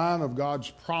a sign of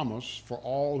God's promise for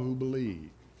all who believe,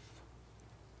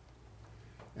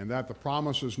 and that the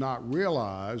promise is not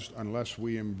realized unless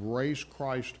we embrace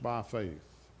Christ by faith.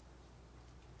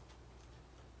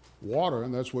 Water,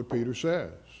 and that's what Peter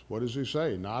says. What does he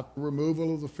say? Not the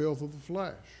removal of the filth of the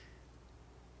flesh.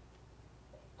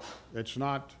 It's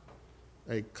not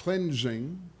a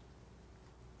cleansing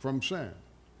from sin.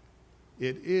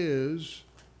 It is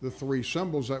the three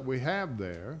symbols that we have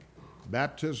there.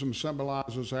 Baptism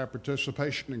symbolizes our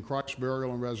participation in Christ's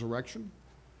burial and resurrection,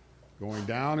 going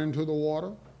down into the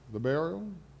water, the burial,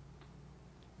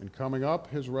 and coming up,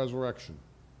 his resurrection.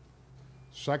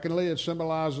 Secondly, it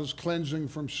symbolizes cleansing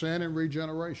from sin and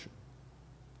regeneration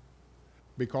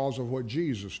because of what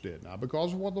Jesus did. Not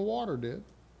because of what the water did,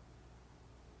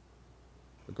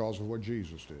 because of what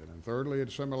Jesus did. And thirdly,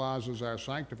 it symbolizes our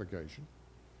sanctification,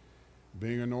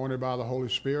 being anointed by the Holy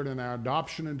Spirit and our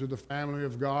adoption into the family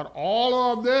of God.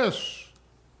 All of this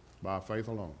by faith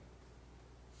alone.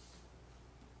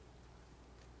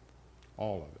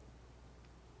 All of it.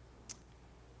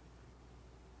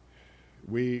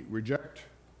 We reject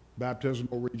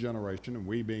baptismal regeneration, and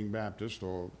we being Baptist,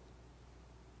 or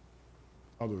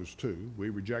others too, we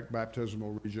reject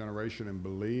baptismal regeneration and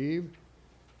believe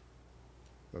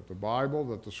that the Bible,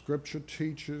 that the Scripture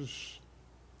teaches,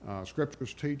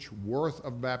 Scriptures teach worth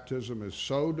of baptism is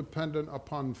so dependent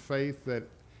upon faith that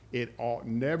it ought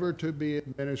never to be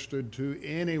administered to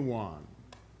anyone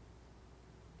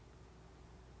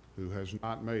who has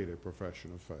not made a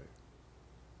profession of faith.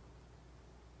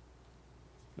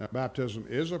 Now, baptism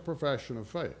is a profession of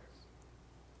faith.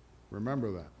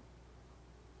 Remember that.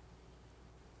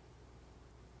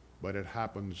 But it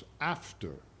happens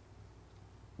after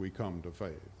we come to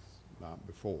faith, not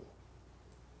before.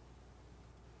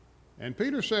 And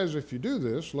Peter says if you do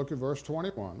this, look at verse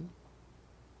 21,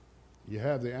 you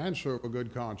have the answer of a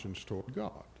good conscience toward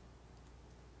God.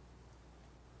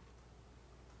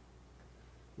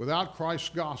 Without Christ's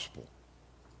gospel,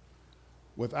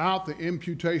 without the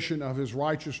imputation of his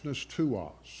righteousness to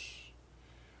us,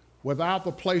 without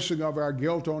the placing of our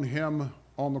guilt on him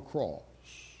on the cross,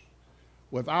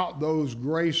 without those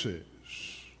graces,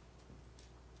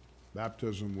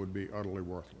 baptism would be utterly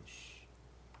worthless.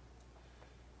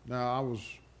 Now, I was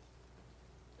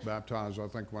baptized, I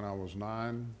think, when I was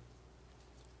 9.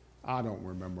 I don't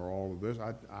remember all of this.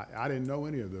 I didn't know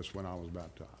any of this when I was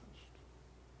baptized,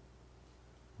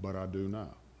 but I do now.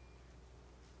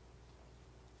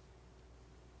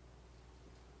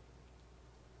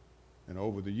 And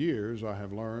over the years, I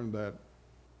have learned that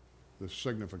the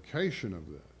signification of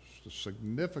this, the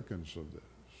significance of this,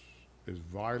 is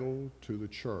vital to the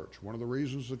church. One of the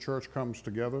reasons the church comes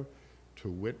together to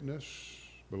witness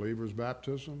believers'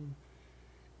 baptism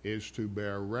is to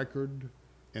bear record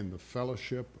in the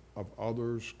fellowship of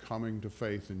others coming to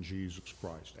faith in Jesus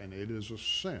Christ. And it is a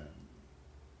sin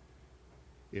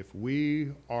if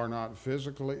we are not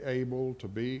physically able to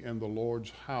be in the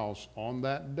Lord's house on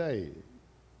that day.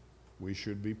 We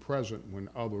should be present when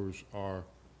others are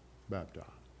baptized.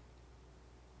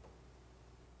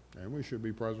 And we should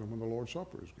be present when the Lord's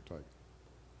Supper is taken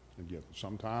and given.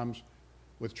 Sometimes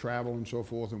with travel and so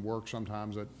forth and work,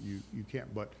 sometimes that you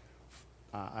can't. But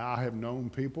I have known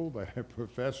people that have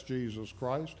professed Jesus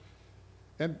Christ.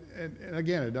 And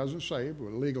again, it doesn't say,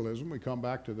 but legalism, we come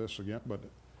back to this again, but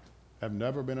have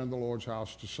never been in the Lord's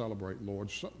house to celebrate the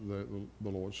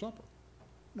Lord's Supper.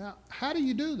 Now, how do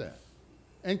you do that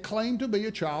and claim to be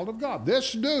a child of God?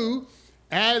 This do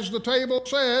as the table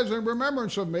says, in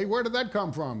remembrance of me. Where did that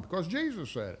come from? Because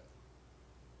Jesus said it.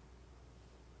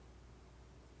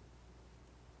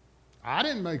 I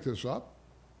didn't make this up.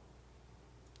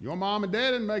 Your mom and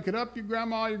dad didn't make it up. Your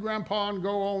grandma, your grandpa, and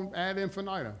go on ad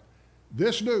infinitum.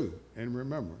 This do in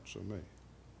remembrance of me.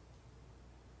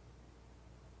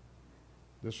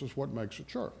 This is what makes a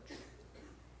church.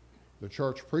 The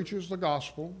church preaches the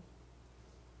gospel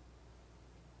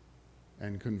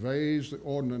and conveys the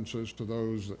ordinances to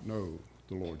those that know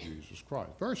the Lord Jesus Christ.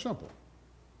 Very simple.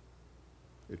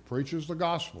 It preaches the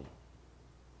gospel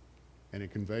and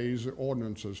it conveys the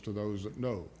ordinances to those that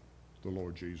know the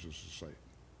Lord Jesus is Savior.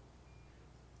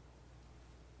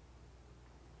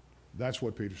 That's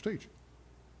what Peter's teaching.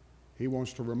 He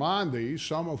wants to remind these,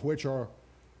 some of which are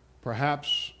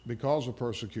perhaps because of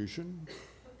persecution,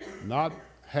 not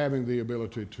having the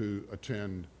ability to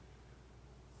attend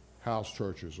house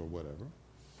churches or whatever,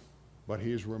 but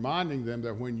he is reminding them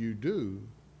that when you do,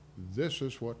 this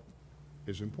is what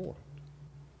is important.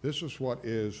 This is what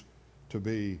is to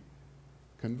be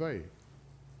conveyed.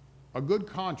 A good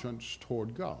conscience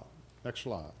toward God. Next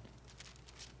slide.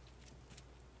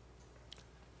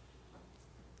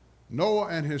 Noah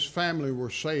and his family were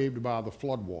saved by the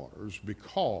floodwaters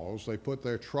because they put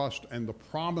their trust in the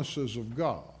promises of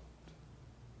God.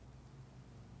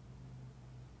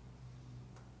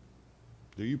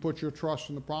 Do you put your trust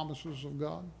in the promises of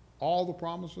God? All the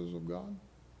promises of God?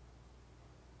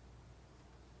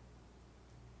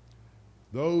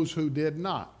 Those who did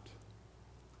not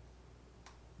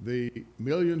the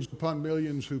millions upon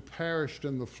millions who perished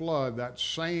in the flood, that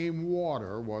same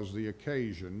water was the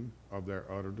occasion of their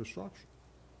utter destruction.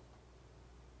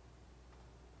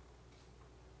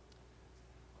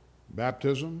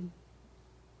 Baptism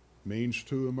means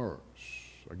to immerse.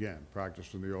 Again,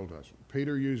 practiced in the Old Testament.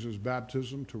 Peter uses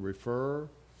baptism to refer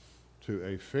to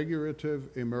a figurative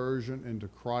immersion into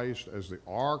Christ as the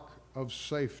ark of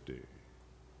safety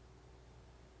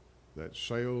that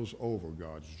sails over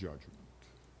God's judgment.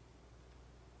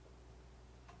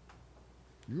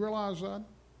 You realize that?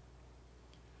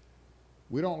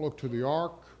 We don't look to the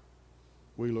ark,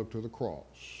 we look to the cross.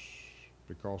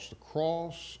 Because the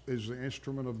cross is the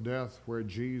instrument of death where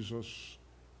Jesus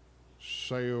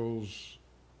sails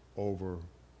over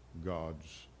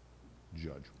God's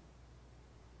judgment.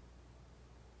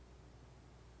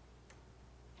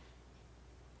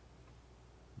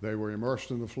 They were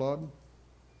immersed in the flood.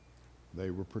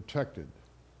 They were protected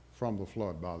from the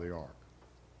flood by the ark.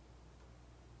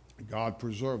 God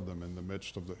preserved them in the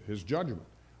midst of his judgment,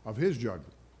 because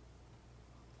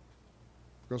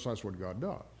that's what God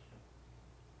does.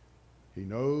 He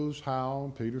knows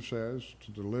how, Peter says,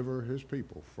 to deliver his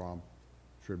people from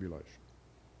tribulation.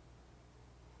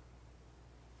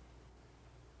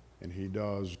 And he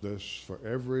does this for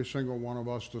every single one of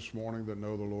us this morning that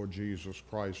know the Lord Jesus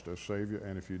Christ as Savior.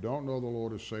 And if you don't know the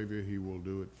Lord as Savior, he will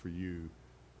do it for you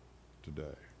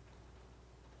today.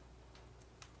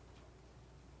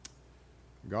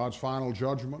 God's final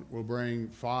judgment will bring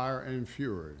fire and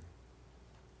fury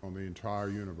on the entire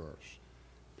universe.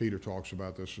 Peter talks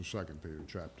about this in 2 Peter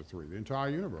chapter 3. The entire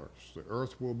universe. The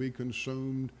earth will be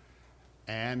consumed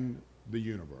and the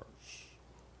universe.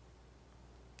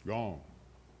 Gone.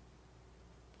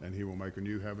 And he will make a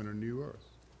new heaven and a new earth.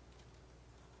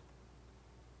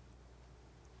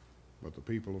 But the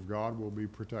people of God will be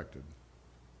protected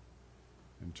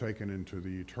and taken into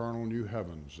the eternal new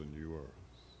heavens and new earth.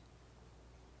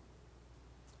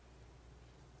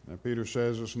 Now, Peter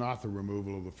says it's not the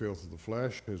removal of the filth of the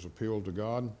flesh, his appeal to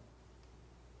God.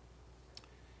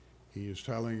 He is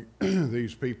telling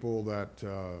these people that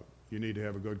you need to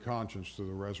have a good conscience through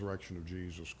the resurrection of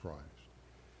Jesus Christ.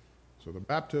 So the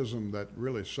baptism that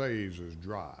really saves is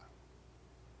dry,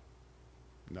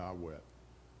 not wet.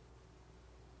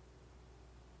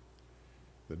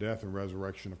 The death and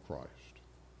resurrection of Christ,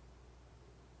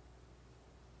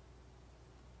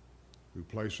 who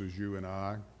places you and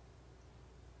I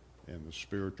in the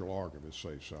spiritual ark of his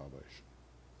safe salvation.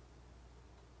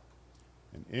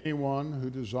 And anyone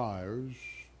who desires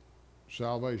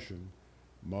salvation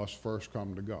must first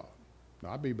come to God.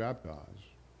 Not be baptized,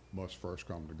 must first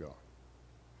come to God.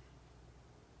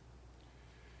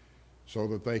 So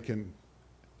that they can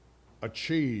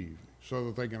achieve, so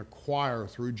that they can acquire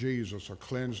through Jesus a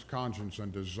cleansed conscience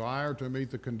and desire to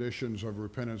meet the conditions of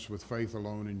repentance with faith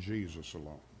alone in Jesus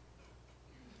alone.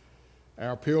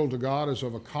 Our appeal to God is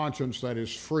of a conscience that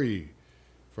is free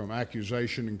from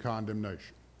accusation and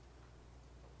condemnation.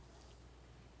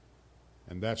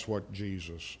 And that's what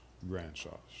Jesus grants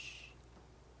us.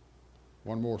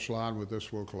 One more slide, with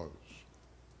this we'll close.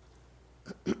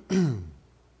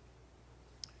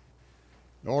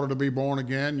 In order to be born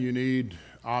again, you need,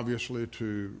 obviously,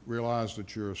 to realize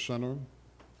that you're a sinner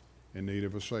in need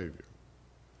of a Savior.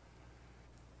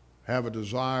 Have a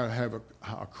desire, have a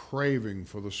craving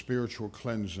for the spiritual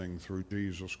cleansing through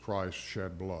Jesus Christ's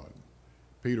shed blood.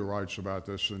 Peter writes about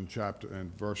this in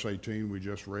verse 18 we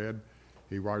just read.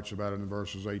 He writes about it in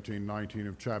verses 18, 19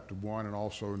 of chapter 1, and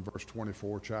also in verse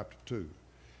 24, chapter 2.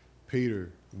 Peter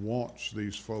wants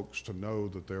these folks to know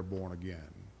that they're born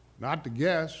again. Not to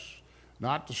guess,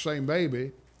 not to say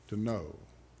maybe, to know.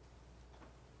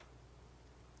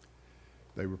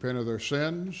 They repent of their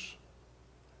sins.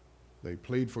 They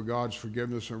plead for God's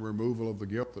forgiveness and removal of the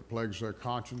guilt that plagues their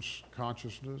consciences,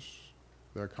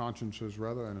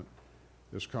 and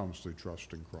this comes through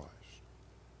trust in Christ.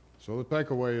 So the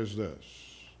takeaway is this: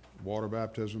 water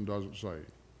baptism doesn't save.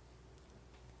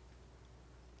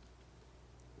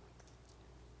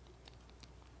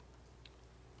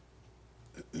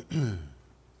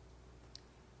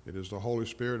 It is the Holy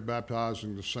Spirit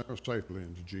baptizing the sinner safely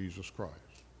into Jesus Christ.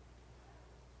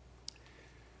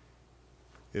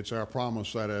 It's our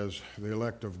promise that as the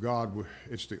elect of God,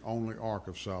 it's the only ark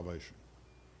of salvation.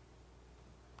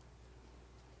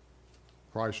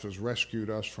 Christ has rescued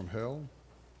us from hell,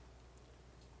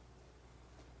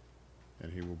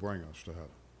 and he will bring us to heaven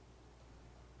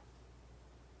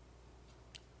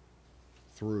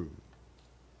through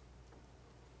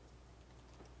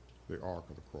the ark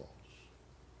of the cross.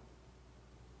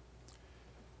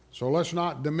 So let's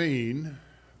not demean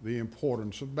the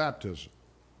importance of baptism.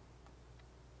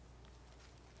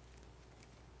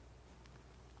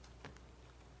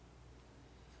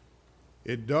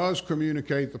 It does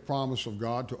communicate the promise of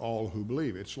God to all who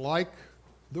believe. It's like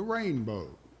the rainbow.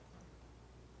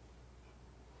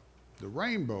 The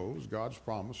rainbow is God's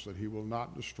promise that he will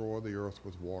not destroy the earth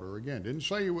with water again. Didn't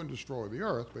say he wouldn't destroy the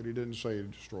earth, but he didn't say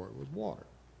he'd destroy it with water.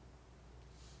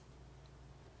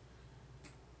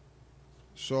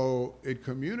 So it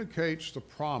communicates the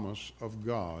promise of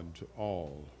God to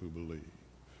all who believe.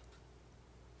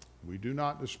 We do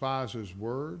not despise his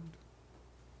word,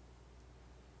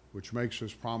 which makes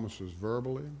his promises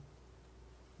verbally,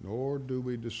 nor do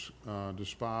we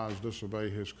disobey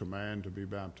his command to be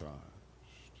baptized.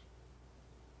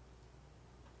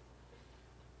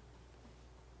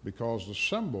 Because the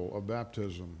symbol of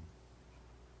baptism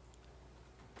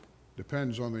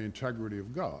depends on the integrity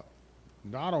of God,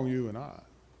 not on you and I.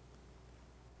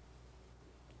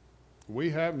 We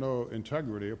have no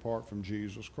integrity apart from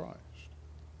Jesus Christ.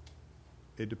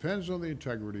 It depends on the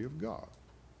integrity of God.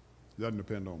 It doesn't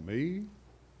depend on me,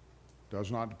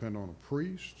 does not depend on the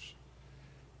priests,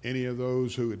 any of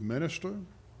those who administer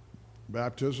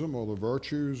baptism or the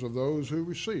virtues of those who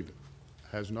receive it.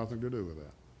 It has nothing to do with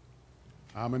that.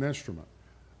 I'm an instrument.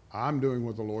 I'm doing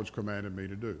what the Lord's commanded me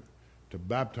to do, to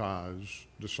baptize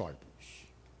disciples.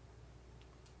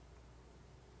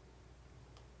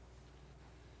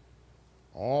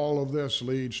 All of this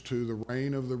leads to the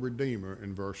reign of the Redeemer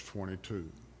in verse 22.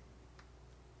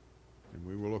 And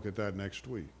we will look at that next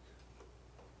week.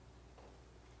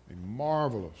 A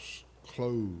marvelous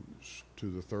close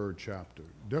to the third chapter.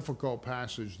 Difficult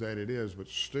passage that it is, but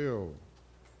still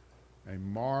a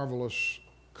marvelous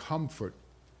comfort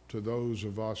to those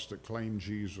of us that claim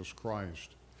Jesus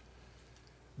Christ.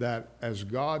 That as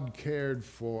God cared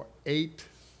for 8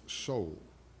 souls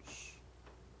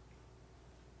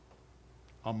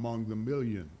among the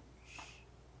millions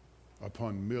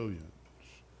upon millions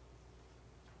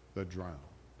that drown,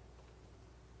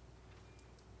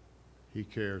 he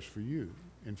cares for you.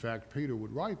 In fact, Peter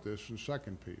would write this in 2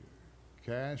 Peter.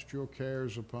 Cast your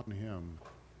cares upon him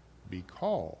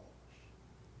because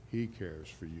he cares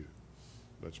for you.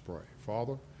 Let's pray.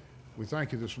 Father, we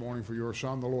thank you this morning for your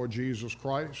Son, the Lord Jesus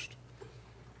Christ.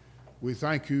 We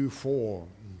thank you for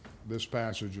this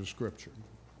passage of Scripture.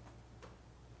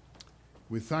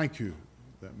 We thank you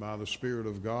that by the Spirit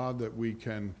of God that we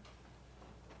can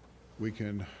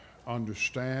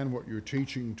understand what you're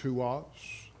teaching to us.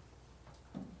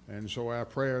 And so our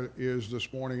prayer is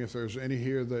this morning, if there's any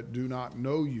here that do not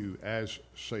know you as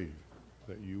Savior,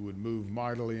 that you would move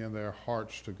mightily in their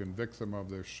hearts to convict them of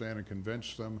their sin and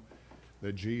convince them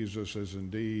that Jesus is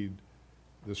indeed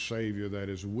the Savior that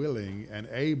is willing and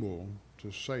able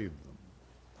to save them.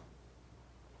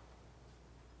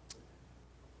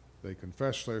 They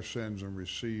confess their sins and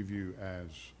receive you as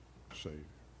Savior.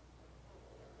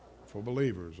 For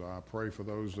believers, I pray for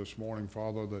those this morning,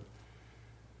 Father, that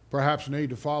perhaps need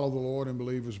to follow the Lord in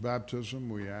believers' baptism.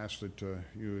 We ask that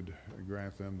you would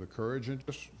grant them the courage and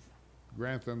just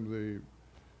grant them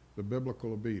the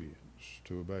biblical obedience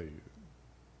to obey you.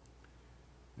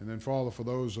 And then, Father, for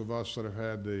those of us that have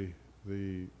had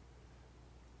the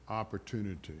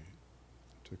opportunity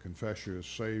to confess you as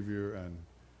Savior and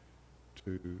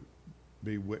to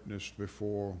be witnessed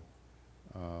before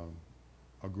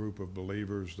a group of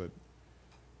believers, that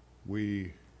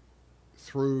we,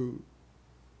 through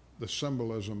the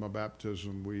symbolism of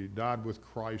baptism, we died with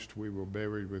Christ, we were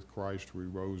buried with Christ, we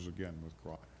rose again with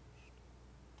Christ.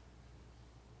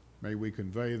 May we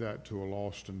convey that to a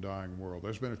lost and dying world.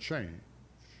 There's been a change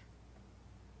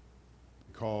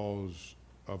because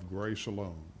of grace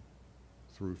alone,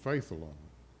 through faith alone,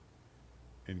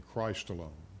 in Christ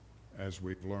alone, as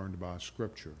we've learned by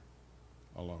Scripture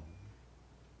alone.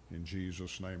 In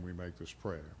Jesus' name we make this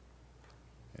prayer.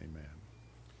 Amen.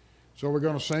 So we're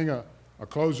going to sing a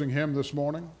closing hymn this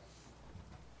morning.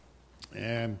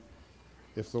 And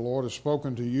if the Lord has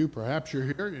spoken to you, perhaps you're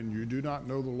here and you do not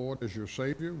know the Lord as your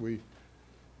Savior, we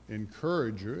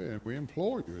encourage you and we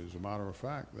implore you, as a matter of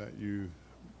fact, that you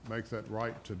make that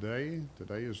right today.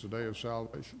 Today is the day of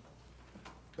salvation.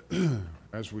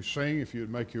 As we sing, if you'd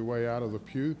make your way out of the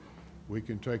pew, we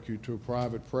can take you to a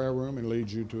private prayer room and lead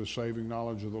you to a saving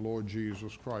knowledge of the Lord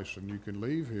Jesus Christ. And you can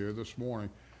leave here this morning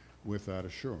with that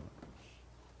assurance.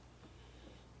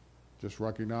 Just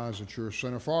recognize that you're a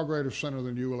sinner, far greater sinner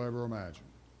than you will ever imagine.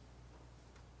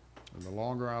 And the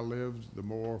longer I live, the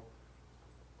more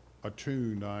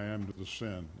attuned I am to the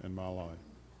sin in my life.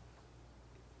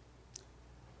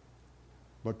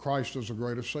 But Christ is a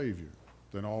greater Savior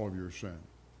than all of your sin.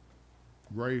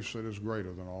 Grace that is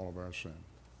greater than all of our sin.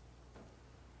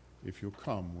 If you'll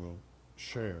come, we'll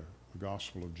share the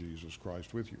gospel of Jesus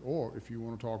Christ with you. Or if you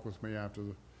want to talk with me after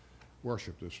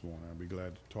worship this morning. I'll be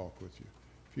glad to talk with you.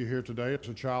 If you're here today as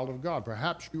a child of God,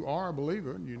 perhaps you are a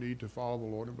believer and you need to follow the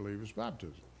Lord in believer's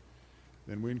baptism,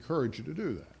 then we encourage you to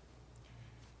do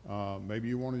that. Maybe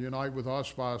you want to unite with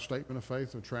us by a statement of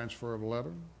faith or transfer of a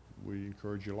letter. We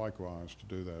encourage you likewise to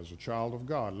do that. As a child of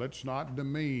God, let's not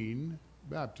demean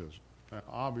baptism. Now,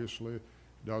 obviously, it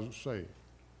doesn't say it,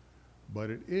 but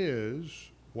it is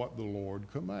what the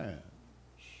Lord commands.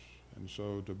 And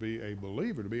so to be a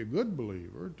believer, to be a good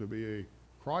believer, to be a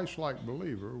Christ-like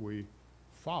believer, we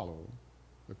follow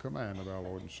the command of our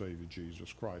Lord and Savior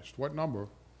Jesus Christ. What number,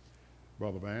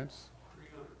 Brother Vance?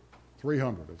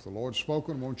 300. 300. If the Lord's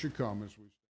spoken, won't you come as we